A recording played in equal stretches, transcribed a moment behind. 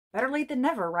Better late than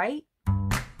never, right?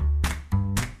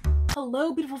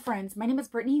 Hello, beautiful friends. My name is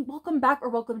Brittany. Welcome back or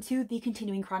welcome to the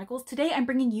Continuing Chronicles. Today, I'm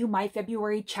bringing you my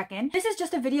February check-in. This is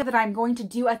just a video that I'm going to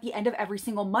do at the end of every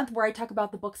single month where I talk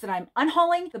about the books that I'm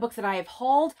unhauling, the books that I have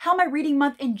hauled, how my reading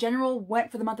month in general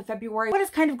went for the month of February, what is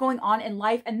kind of going on in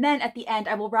life, and then at the end,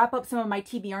 I will wrap up some of my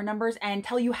TBR numbers and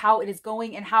tell you how it is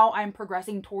going and how I'm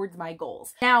progressing towards my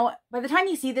goals. Now, by the time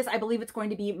you see this, I believe it's going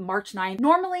to be March 9th.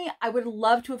 Normally, I would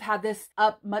love to have had this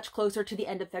up much closer to the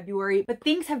end of February, but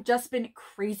things have just been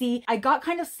crazy. I got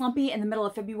kind of slumpy in the middle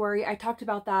of February. I talked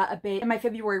about that a bit in my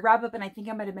February wrap up, and I think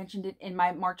I might have mentioned it in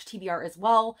my March TBR as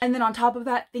well. And then on top of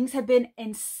that, things have been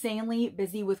insanely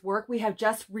busy with work. We have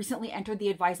just recently entered the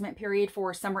advisement period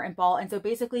for summer and fall. And so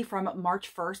basically from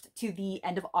March 1st to the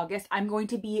end of August, I'm going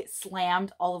to be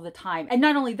slammed all of the time. And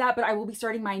not only that, but I will be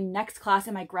starting my next class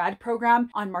in my grad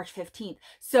program on March 15th.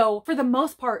 So for the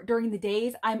most part during the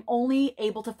days, I'm only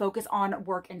able to focus on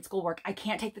work and schoolwork. I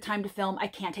can't take the time to film. I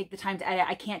can't take the time to edit.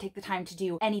 I can't take the time to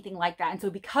do anything like that. And so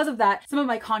because of that, some of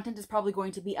my content is probably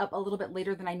going to be up a little bit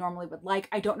later than I normally would like.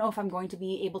 I don't know if I'm going to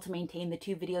be able to maintain the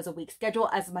 2 videos a week schedule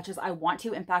as much as I want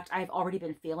to. In fact, I've already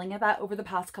been feeling that over the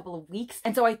past couple of weeks.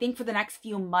 And so I think for the next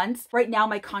few months, right now,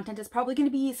 my content is probably going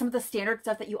to be some of the standard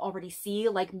stuff that you already see,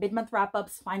 like mid-month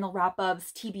wrap-ups, final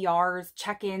wrap-ups, TBRs,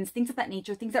 check-ins, things of that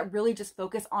nature, things that really just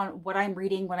focus on what I'm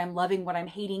reading, what I'm loving, what I'm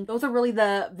hating. Those are really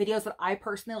the videos that I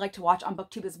personally like to watch on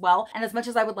BookTube as well. And as much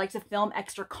as I would like to film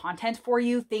extra content for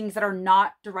you, things that are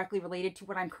not directly related to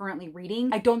what I'm currently reading,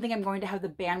 I don't think I'm going to have the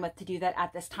bandwidth to do that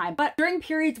at this time. But during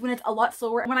periods when it's a lot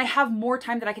slower, when I have more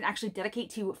time that I can actually dedicate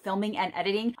to filming and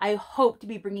editing, I hope to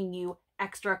be bringing you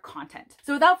extra content.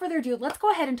 So without further ado, let's go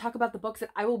ahead and talk about the books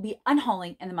that I will be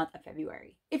unhauling in the month of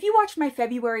February. If you watched my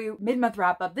February mid-month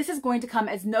wrap-up, this is going to come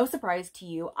as no surprise to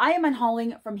you. I am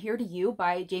unhauling From Here to You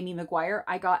by Jamie McGuire.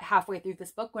 I got halfway through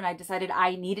this book when I decided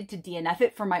I needed to DNF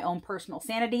it for my own personal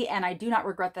sanity, and I do not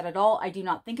regret that at all. I do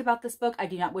not think about this book. I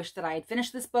do not wish that I had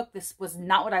finished this book. This was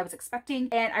not what I was expecting,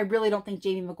 and I really don't think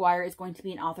Jamie McGuire is going to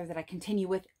be an author that I continue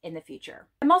with in the future.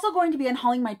 I'm also going to be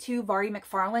unhauling my 2 Vari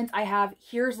McFarlanes. I have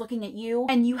Here's Looking at You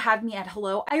and You Had Me at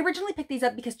Hello. I originally picked these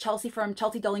up because Chelsea from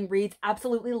Chelsea Dulling Reads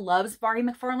absolutely loves Vari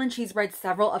McFarlane. She's read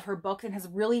several of her books and has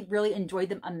really enjoyed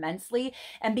them immensely.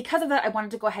 And because of that, I wanted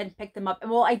to go ahead and pick them up.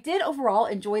 And while I did overall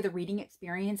enjoy the reading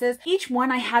experiences, each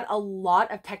one I had a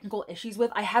lot of technical issues with.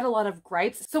 I had a lot of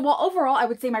gripes. So while overall I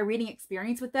would say my reading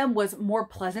experience with them was more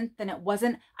pleasant than it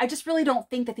wasn't, I just really don't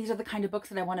think that these are the kind of books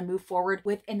that I want to move forward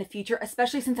with in the future,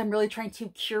 especially since I'm really trying to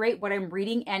curate what I'm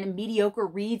reading, and mediocre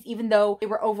reads, even though they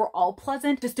were overall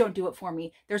pleasant, just don't do it for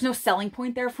me. There's no selling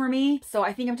point there for me. So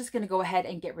I think I'm just going to go ahead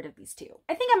and get rid of these 2.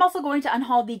 I think I'm also going to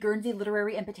unhaul the Guernsey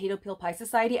Literary and Potato Peel Pie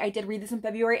Society. I did read this in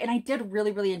February and I did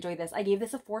really enjoy this. I gave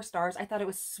this a 4 stars. I thought it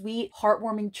was sweet,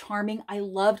 heartwarming, charming. I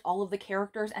loved all of the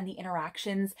characters and the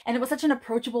interactions, and it was such an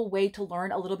approachable way to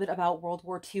learn a little bit about World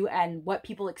War II and what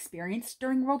people experienced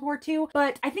during World War II.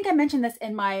 But I think I mentioned this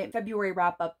in my February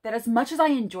wrap up, that as much as I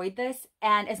enjoyed this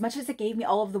and as much as it gave me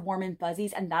all of the warm and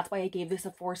fuzzies, and that's why I gave this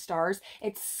a 4 stars,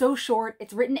 it's so short,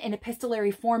 it's written in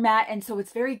epistolary format, and so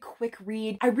it's very quick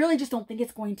read. I really just don't think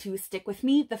it's going to stick with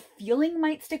me. The feeling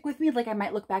might stick with me, like I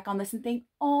might look back on this and think,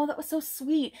 oh, that was so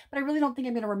sweet, but I really don't think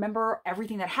I'm going to remember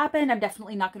everything that happened. I'm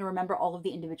definitely not going to remember all of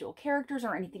the individual characters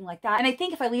or anything like that. And I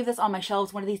think if I leave this on my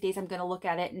shelves, one of these days I'm going to look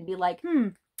at it and be like,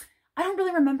 I don't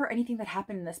really remember anything that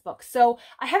happened in this book. So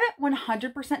I haven't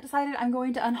 100% decided I'm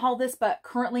going to unhaul this, but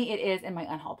currently it is in my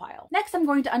unhaul pile. Next, I'm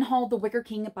going to unhaul The Wicker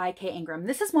King by Kay Ingram.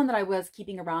 This is one that I was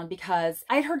keeping around because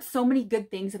I had heard so many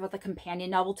good things about the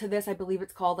companion novel to this. I believe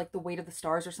it's called like The Weight of the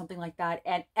Stars or something like that.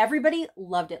 And everybody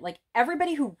loved it. Like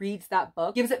everybody who reads that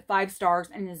book gives it 5 stars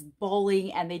and is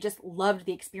bawling, and they just loved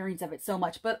the experience of it so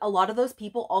much. But a lot of those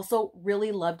people also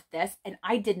really loved this, and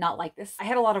I did not like this. I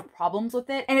had a lot of problems with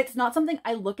it, and it's not something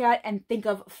I look at and think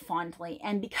of fondly.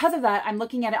 And because of that, I'm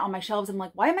looking at it on my shelves. I'm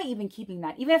like, why am I even keeping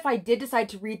that? Even if I did decide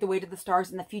to read The Weight of the Stars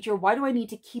in the future, why do I need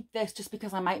to keep this just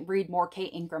because I might read more Kay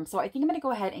Ingram? So I think I'm going to go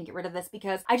ahead and get rid of this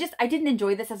because I didn't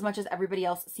enjoy this as much as everybody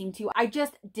else seemed to. I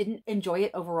just didn't enjoy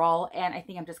it overall, and I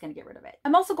think I'm just going to get rid of it.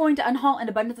 I'm also going to unhaul An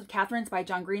Abundance of Catherines by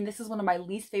John Green. This is one of my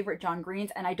least favorite John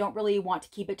Greens, and I don't really want to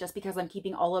keep it just because I'm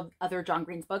keeping all of other John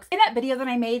Green's books. In that video that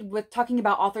I made with talking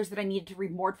about authors that I needed to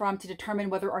read more from to determine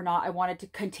whether or not I wanted to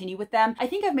continue continue with them. I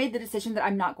think I've made the decision that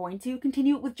I'm not going to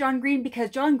continue with John Green because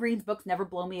John Green's books never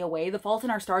blow me away. The Fault in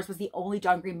Our Stars was the only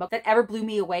John Green book that ever blew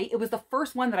me away. It was the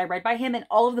first one that I read by him, and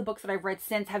all of the books that I've read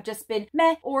since have just been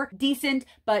meh or decent,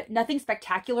 but nothing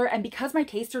spectacular. And because my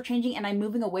tastes are changing and I'm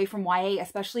moving away from YA,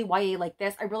 especially YA like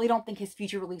this, I really don't think his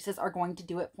future releases are going to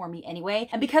do it for me anyway.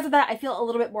 And because of that, I feel a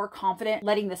little bit more confident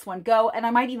letting this one go, and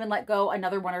I might even let go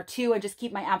another one or two and just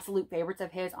keep my absolute favorites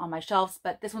of his on my shelves.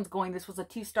 But this one's going. This was a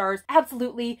 2 stars.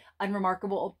 Absolutely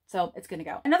unremarkable, so it's gonna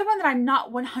go. Another one that I'm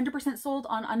not 100% sold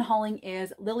on unhauling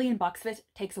is Lillian Buxfish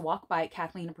Takes a Walk by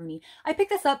Kathleen Bruni. I picked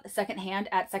this up secondhand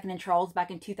at Second and Charles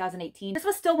back in 2018. This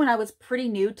was still when I was pretty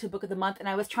new to Book of the Month, and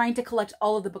I was trying to collect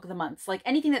all of the Book of the Months. Like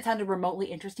anything that sounded remotely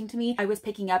interesting to me, I was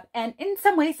picking up. And in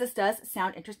some ways, this does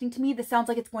sound interesting to me. This sounds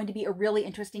like it's going to be a really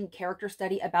interesting character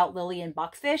study about Lillian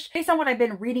Buxfish. Based on what I've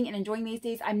been reading and enjoying these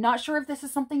days, I'm not sure if this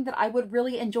is something that I would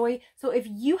really enjoy. So if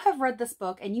you have read this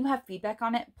book and you have feedback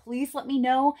on it, please let me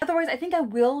know. Otherwise, I think I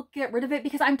will get rid of it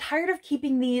because I'm tired of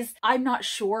keeping these I'm not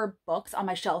sure books on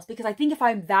my shelves, because I think if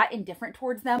I'm that indifferent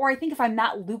towards them, or I think if I'm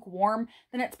that lukewarm,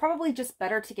 then it's probably just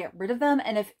better to get rid of them.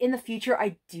 And if in the future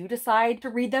I do decide to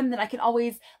read them, then I can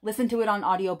always listen to it on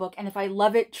audiobook. And if I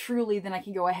love it truly, then I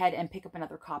can go ahead and pick up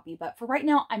another copy. But for right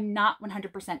now, I'm not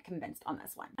 100% convinced on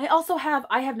this one. I also have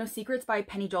I Have No Secrets by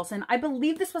Penny Jolson. I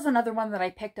believe this was another one that I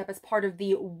picked up as part of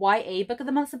the YA Book of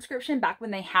the Month subscription back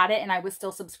when they had it and I was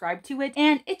still subscribed to it.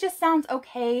 And it just sounds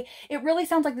okay. It really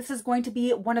sounds like this is going to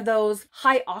be one of those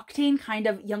high octane kind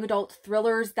of young adult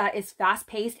thrillers that is fast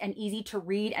paced and easy to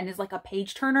read and is like a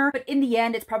page turner. But in the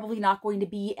end, it's probably not going to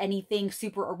be anything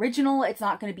super original. It's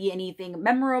not going to be anything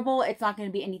memorable. It's not going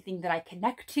to be anything that I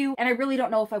connect to. And I really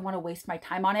don't know if I want to waste my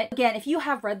time on it. Again, if you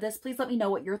have read this, please let me know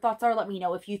what your thoughts are. Let me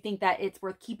know if you think that it's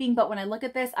worth keeping. But when I look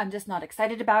at this, I'm just not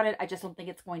excited about it. I just don't think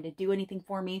it's going to do anything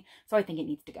for me. So I think it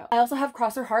needs to go. I also have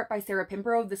Cross Her Heart by Sarah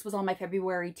Pimbrough. This was on my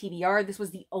February TBR. This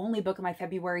was the only book of my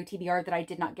February TBR that I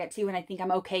did not get to, and I think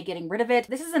I'm okay getting rid of it.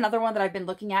 This is another one that I've been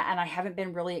looking at and I haven't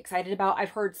been really excited about.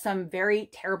 I've heard some very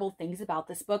terrible things about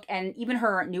this book and even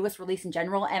her newest release in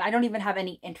general, and I don't even have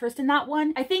any interest in that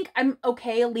one. I think I'm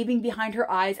okay leaving Behind Her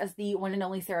Eyes as the one and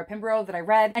only Sarah Pimbrough that I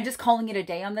read and just calling it a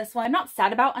day on this one. I'm not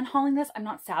sad about unhauling this. I'm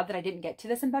not sad that I didn't get to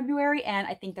this in February, and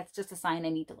I think that's just a sign I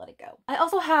need to let it go. I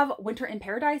also have Winter in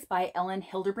Paradise by Ellen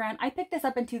Hilderbrand. I picked this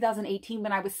up in 2018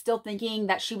 when I was still thinking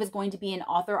that she was going to be an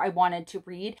author I wanted to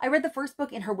read. I read the first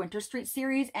book in her Winter Street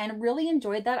series and really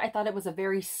enjoyed that. I thought it was a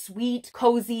very sweet,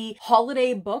 cozy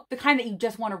holiday book, the kind that you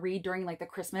just want to read during like the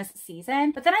Christmas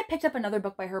season. But then I picked up another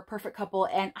book by her, Perfect Couple,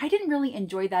 and I didn't really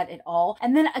enjoy that at all.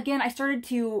 And then again, I started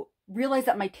to realized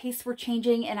that my tastes were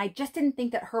changing and I just didn't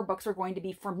think that her books were going to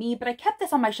be for me, but I kept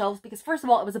this on my shelves because first of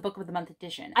all, it was a Book of the Month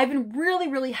edition. I've been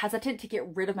really hesitant to get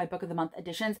rid of my Book of the Month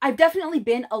editions. I've definitely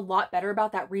been a lot better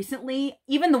about that recently.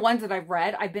 Even the ones that I've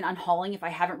read, I've been unhauling if I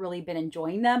haven't really been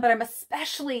enjoying them, but I'm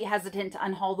especially hesitant to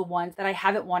unhaul the ones that I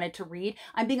haven't wanted to read.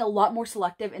 I'm being a lot more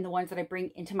selective in the ones that I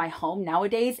bring into my home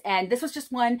nowadays, and this was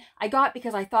just one I got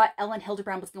because I thought Ellen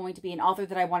Hilderbrand was going to be an author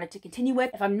that I wanted to continue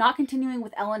with. If I'm not continuing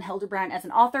with Ellen Hilderbrand as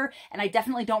an author, and I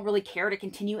definitely don't really care to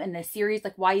continue in this series,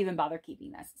 like why even bother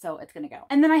keeping this? So it's gonna go.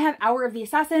 And then I have Hour of the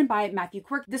Assassin by Matthew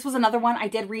Quirk. This was another one I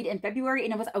did read in February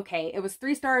and it was okay. It was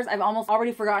 3 stars. I've almost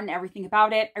already forgotten everything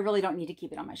about it. I really don't need to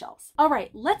keep it on my shelves. All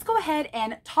right, let's go ahead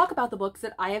and talk about the books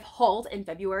that I have hauled in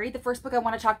February. The first book I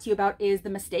want to talk to you about is The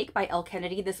Mistake by Elle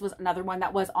Kennedy. This was another one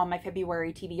that was on my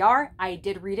February TBR. I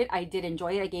did read it. I did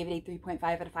enjoy it. I gave it a 3.5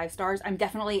 out of 5 stars. I'm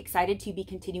definitely excited to be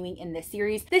continuing in this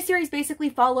series. This series basically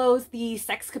follows the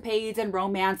sexcapades and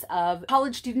romance of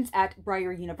college students at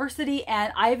Breyer University,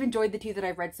 and I've enjoyed the 2 that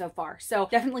I've read so far. So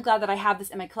definitely glad that I have this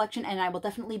in my collection, and I will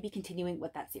definitely be continuing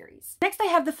with that series. Next, I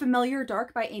have The Familiar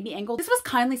Dark by Amy Engel. This was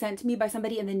kindly sent to me by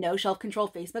somebody in the No Shelf Control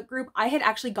Facebook group. I had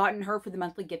actually gotten her for the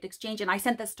monthly gift exchange, and I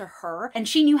sent this to her, and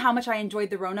she knew how much I enjoyed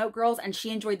the Roanoke Girls, and she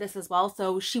enjoyed this as well,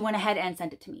 so she went ahead and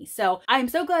sent it to me. So I'm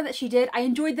so glad that she did. I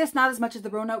enjoyed this not as much as the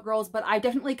Roanoke Girls, but I've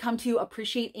definitely come to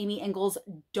appreciate Amy Engel's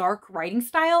dark writing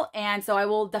style, and so I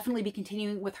will definitely be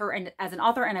continuing with her and as an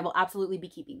author, and I will absolutely be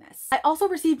keeping this. I also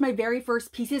received my very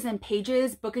first Pieces and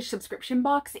Pages bookish subscription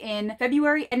box in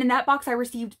February, and in that box I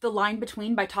received The Line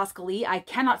Between by Tosca Lee. I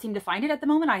cannot seem to find it at the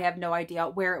moment. I have no idea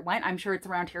where it went. I'm sure it's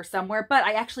around here somewhere, but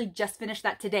I actually just finished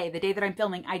that today. The day that I'm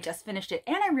filming, I just finished it,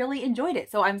 and I really enjoyed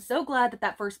it. So I'm so glad that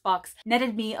that first box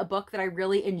netted me a book that I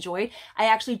really enjoyed. I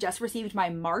actually just received my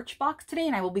March box today,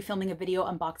 and I will be filming a video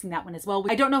unboxing that one as well.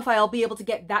 I don't know if I'll be able to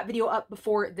get that video up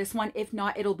before this one. If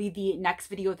not, it'll be the next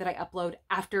video that I upload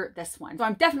after this one. So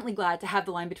I'm definitely glad to have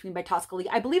The Line Between by Tosca.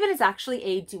 I believe it is actually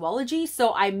a duology,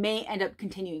 so I may end up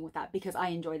continuing with that because I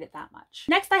enjoyed it that much.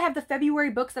 Next, I have the February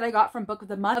books that I got from Book of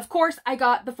the Month. Of course, I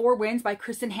got The Four Winds by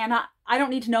Kristen Hanna. I don't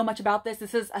need to know much about this.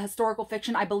 This is a historical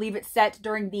fiction. I believe it's set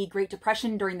during the Great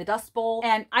Depression, during the Dust Bowl,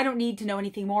 and I don't need to know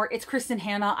anything more. It's Kristen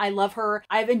Hanna. I love her.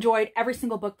 I've enjoyed every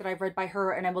single book that I've read by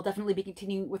her, and I will definitely be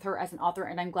continuing with her as an author,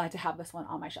 and I'm glad to have this one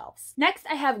on my shelves. Next,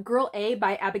 I have Girl A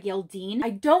by Abigail Dean.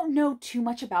 I don't know too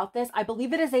much about this. I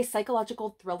believe it is a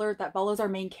psychological thriller that follows our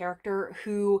main character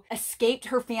who escaped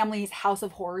her family's house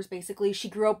of horrors, basically. She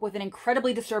grew up with an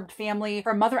incredibly disturbed family.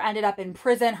 Her mother ended up in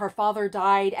prison. Her father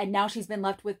died, and now she's been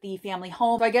left with the family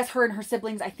home. So I guess her and her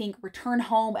siblings, I think, return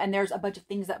home, and there's a bunch of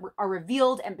things that are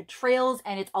revealed and betrayals,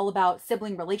 and it's all about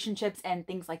sibling relationships and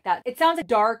things like that. It sounds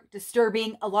dark,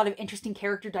 disturbing, a lot of interesting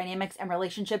character dynamics and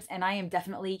relationships, and I am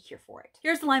definitely here for it.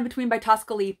 Here's The Line Between by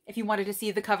Tosca. If you wanted to see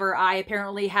the cover, I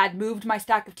apparently had moved my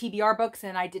stack of TBR books,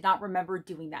 and I did not remember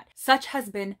doing that. Such has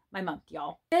been my month,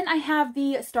 y'all. Then I have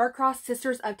the Star-Crossed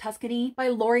Sisters of Tuscany by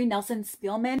Lori Nelson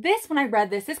Spielman. This, when I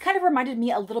read this kind of reminded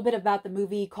me a little bit about the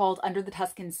movie called Under the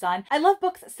Tuscan Sun. I love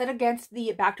books set against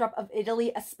the backdrop of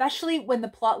Italy, especially when the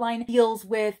plotline deals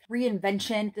with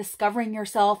reinvention, discovering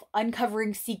yourself,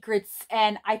 uncovering secrets,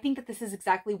 and I think that this is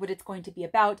exactly what it's going to be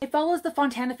about. It follows the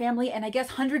Fontana family, and I guess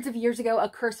hundreds of years ago a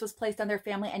curse was placed on their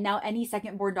family, and now any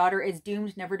second-born daughter is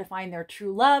doomed never to find their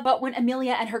true love. But when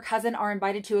Amelia and her cousin are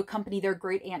invited to accompany their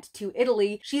great aunt to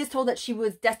Italy, she is told that she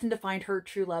was destined to find her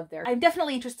true love there. I'm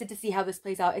definitely interested to see how this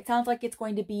plays out. It sounds like it's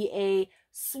going to be a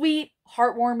sweet,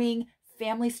 heartwarming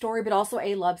family story, but also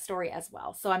a love story as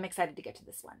well. So I'm excited to get to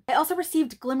this one. I also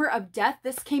received Glimmer of Death.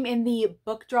 This came in the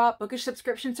Book Drop bookish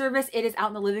subscription service. It is out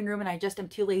in the living room and I just am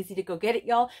too lazy to go get it,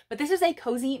 y'all. But this is a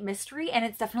cozy mystery and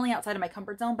it's definitely outside of my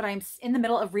comfort zone, but I'm in the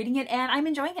middle of reading it and I'm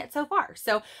enjoying it so far.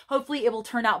 So hopefully it will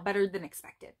turn out better than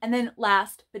expected. And then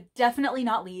last, but definitely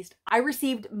not least, I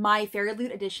received my Fairy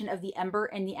Loot edition of the Ember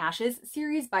and the Ashes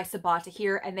series by Sabata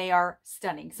here, and they are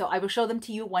stunning. So I will show them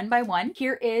to you one by one.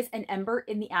 Here is an Ember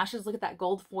in the Ashes. Look at that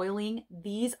gold foiling.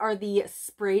 These are the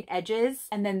sprayed edges.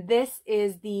 And then this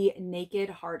is the naked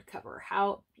hardcover.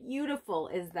 How beautiful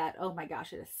is that? Oh my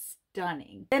gosh, it is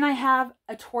stunning. Then I have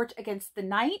A Torch Against the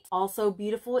Night, also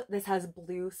beautiful. This has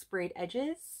blue sprayed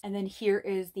edges. And then here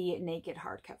is the naked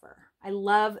hardcover. I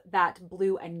love that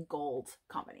blue and gold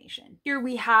combination. Here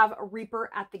we have Reaper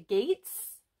at the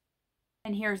Gates.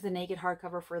 And here's the naked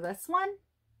hardcover for this one.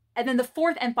 And then the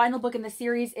fourth and final book in the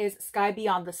series is Sky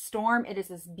Beyond the Storm. It is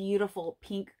this beautiful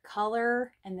pink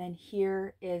color. And then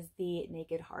here is the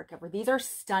naked hardcover. These are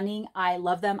stunning. I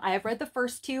love them. I have read the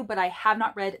first two, but I have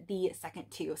not read the second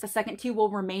two. The second two will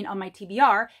remain on my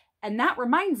TBR. And that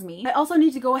reminds me, I also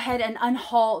need to go ahead and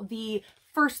unhaul the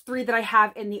first three that I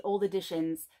have in the old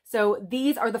editions. So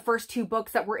these are the first two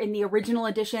books that were in the original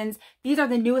editions. These are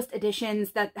the newest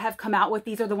editions that have come out with.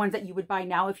 These are the ones that you would buy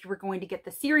now if you were going to get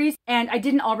the series. And I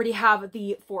didn't already have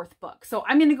the fourth book. So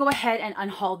I'm going to go ahead and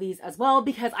unhaul these as well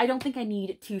because I don't think I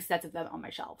need two sets of them on my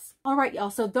shelves. All right, y'all.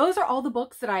 So those are all the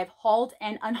books that I've hauled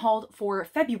and unhauled for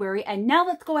February. And now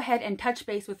let's go ahead and touch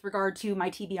base with regard to my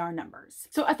TBR numbers.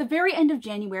 So at the very end of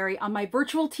January on my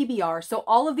virtual TBR, so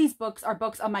all of these books are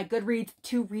books on my Goodreads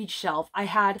to read shelf, I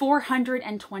had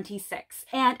 426.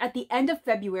 And at the end of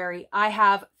February, I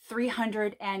have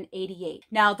 388.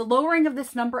 Now, the lowering of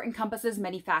this number encompasses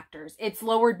many factors. It's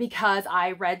lowered because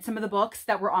I read some of the books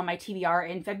that were on my TBR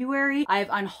in February. I've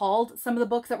unhauled some of the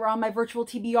books that were on my virtual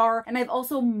TBR, and I've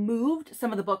also moved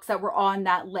some of the books that were on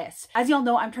that list. As y'all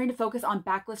know, I'm trying to focus on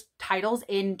backlist titles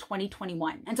in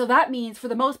 2021. And so that means, for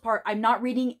the most part, I'm not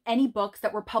reading any books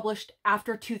that were published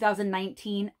after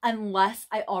 2019 unless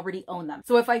I already own them.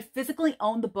 So if I physically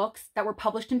own the books that were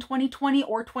published in 2020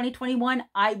 or 2021,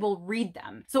 I will read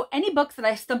them. So any books that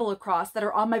I stumble across that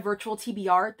are on my virtual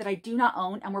TBR that I do not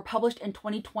own and were published in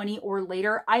 2020 or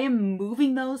later, I am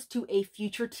moving those to a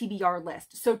future TBR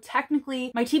list. So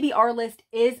technically my TBR list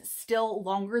is still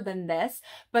longer than this,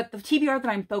 but the TBR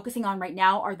that I'm focusing on right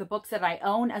now are the books that I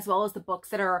own as well as the books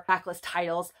that are backlist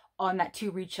titles on that to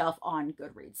read shelf on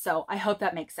Goodreads. So I hope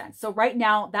that makes sense. So right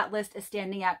now that list is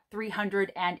standing at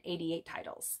 388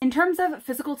 titles. In terms of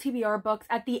physical TBR books,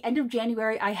 at the end of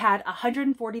January, I had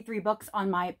 143 books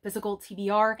on my physical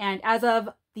TBR. And as of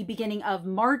the beginning of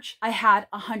March, I had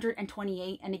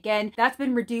 128. And again, that's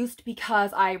been reduced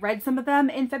because I read some of them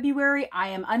in February. I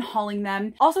am unhauling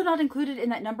them. Also not included in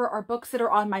that number are books that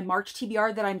are on my March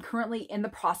TBR that I'm currently in the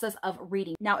process of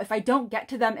reading. Now, if I don't get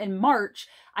to them in March,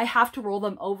 I have to roll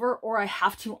them over or I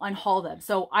have to unhaul them.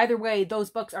 So either way, those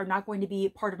books are not going to be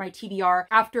part of my TBR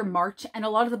after March. And a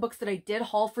lot of the books that I did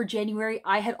haul for January,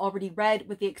 I had already read,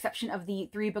 with the exception of the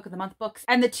 3 Book of the Month books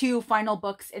and the 2 final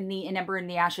books in the In Ember and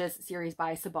the Ashes series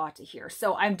by Sabata here.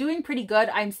 So I'm doing pretty good.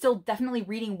 I'm still definitely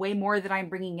reading way more than I'm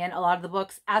bringing in. A lot of the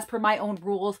books, as per my own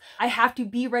rules, I have to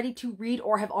be ready to read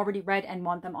or have already read and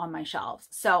want them on my shelves.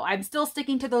 So I'm still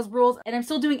sticking to those rules, and I'm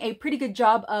still doing a pretty good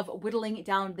job of whittling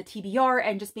down the TBR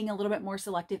and just being a little bit more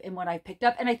selective in what I've picked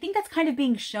up. And I think that's kind of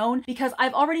being shown because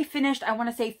I've already finished, I want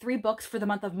to say, 3 books for the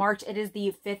month of March. It is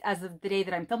the 5th as of the day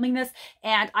that I'm filming this,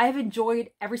 and I have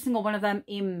enjoyed every single one of them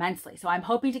immensely. So I'm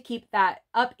hoping to keep that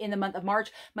up in the month of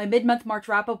March. My mid-month March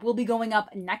wrap-up will be going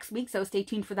up next week, so stay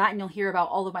tuned for that and you'll hear about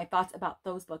all of my thoughts about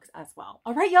those books as well.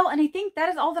 All right, y'all, and I think that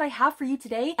is all that I have for you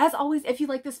today. As always, if you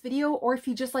like this video or if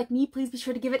you just like me, please be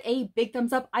sure to give it a big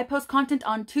thumbs up. I post content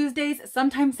on Tuesdays,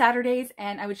 sometimes Saturdays,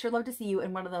 and I would sure love to see you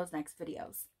in one of those next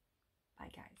videos. Bye,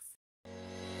 guys.